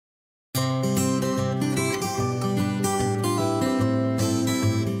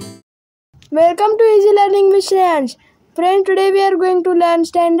Welcome to Easy Learning with Shreyansh. Friends, today we are going to learn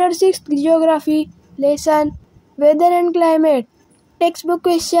Standard 6 Geography lesson Weather and Climate textbook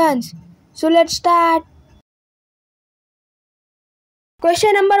questions. So let's start.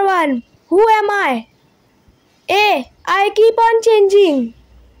 Question number 1. Who am I? A. I keep on changing.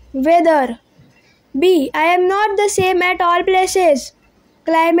 Weather. B. I am not the same at all places.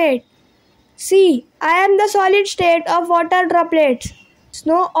 Climate. C. I am the solid state of water droplets,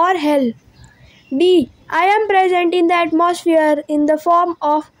 snow or hail. D. I am present in the atmosphere in the form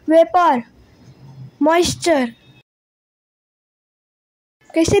of vapor, moisture.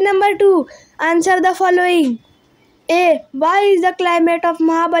 Question number 2. Answer the following. A. Why is the climate of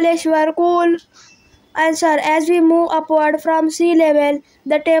Mahabaleshwar cool? Answer. As we move upward from sea level,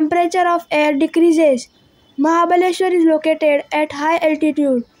 the temperature of air decreases. Mahabaleshwar is located at high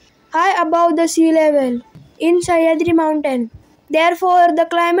altitude, high above the sea level, in Sahyadri mountain. Therefore, the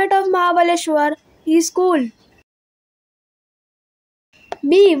climate of Mahabaleshwar is cool.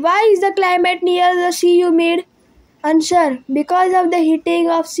 B. Why is the climate near the sea humid? Answer. Because of the heating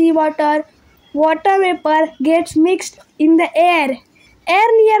of sea water, water vapor gets mixed in the air. Air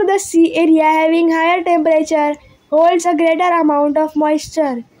near the sea area having higher temperature holds a greater amount of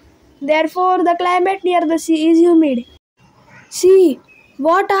moisture. Therefore, the climate near the sea is humid. C.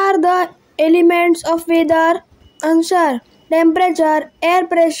 What are the elements of weather? Answer. Temperature, air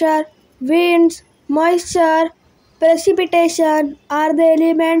pressure, winds, moisture, precipitation are the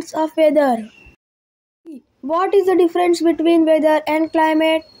elements of weather. What is the difference between weather and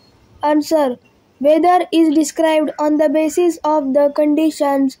climate? Answer. Weather is described on the basis of the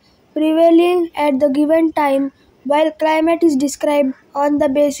conditions prevailing at the given time, while climate is described on the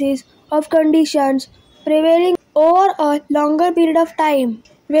basis of conditions prevailing over a longer period of time.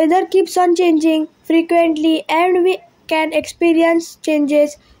 Weather keeps on changing frequently and we can experience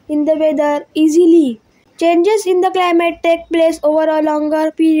changes in the weather easily. Changes in the climate take place over a longer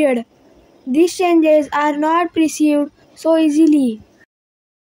period. These changes are not perceived so easily.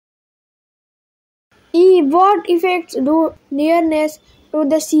 E. What effects do nearness to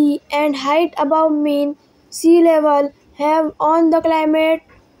the sea and height above mean sea level have on the climate?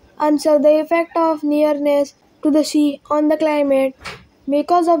 Answer. The effect of nearness to the sea on the climate.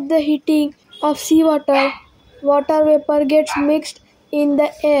 Because of the heating of sea water, water vapor gets mixed in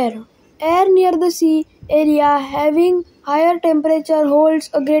the air. Air near the sea area having higher temperature holds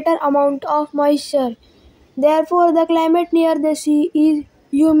a greater amount of moisture. Therefore, the climate near the sea is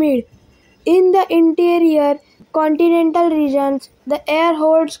humid. In the interior continental regions, the air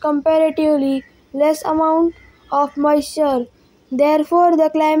holds comparatively less amount of moisture. Therefore,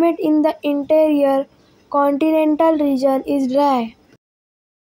 the climate in the interior continental region is dry.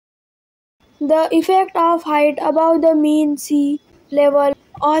 The effect of height above the mean sea level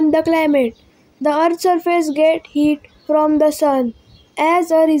on the climate. The Earth's surface gets heat from the sun.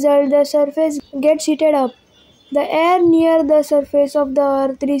 As a result, the surface gets heated up. The air near the surface of the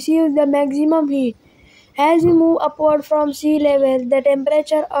Earth receives the maximum heat. As we move upward from sea level, the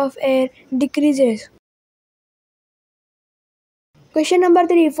temperature of air decreases. Question number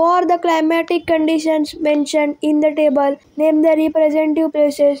 3. For the climatic conditions mentioned in the table, name the representative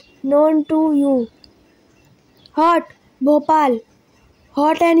places known to you. Hot, Bhopal.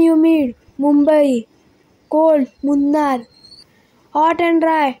 Hot and humid, Mumbai. Cold, Munnar. Hot and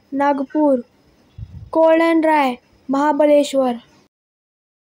dry, Nagpur. Cold and dry, Mahabaleshwar.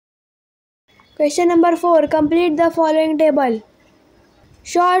 Question number 4. Complete the following table.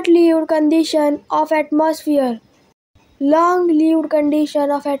 Short-lived condition of atmosphere. Long-lived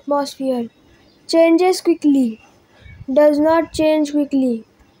condition of atmosphere. Changes quickly. Does not change quickly.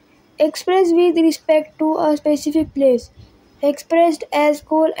 Expressed with respect to a specific place. Expressed as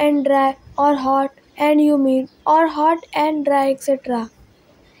cool and dry or hot and humid or hot and dry, etc.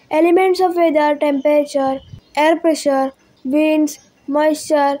 Elements of weather: temperature, air pressure, winds,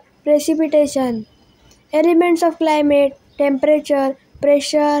 moisture, precipitation. Elements of climate: temperature,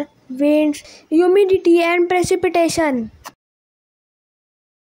 pressure, winds, humidity and precipitation.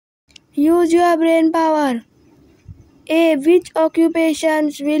 Use your brain power. A. Which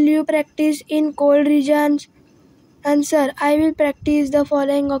occupations will you practice in cold regions? Answer. I will practice the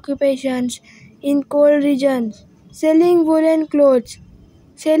following occupations in cold regions: selling woolen clothes,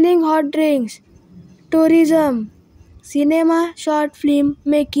 selling hot drinks, tourism, cinema, short film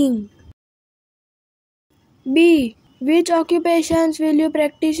making. B. Which occupations will you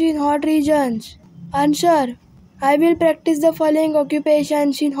practice in hot regions? Answer. I will practice the following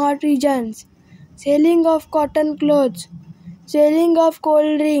occupations in hot regions: selling of cotton clothes, selling of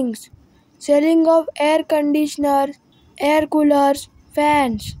cold drinks, selling of air conditioners, air coolers,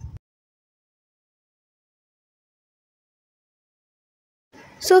 fans.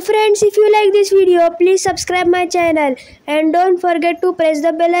 So friends, if you like this video, please subscribe my channel and don't forget to press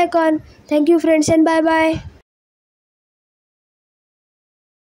the bell icon. Thank you friends and bye bye.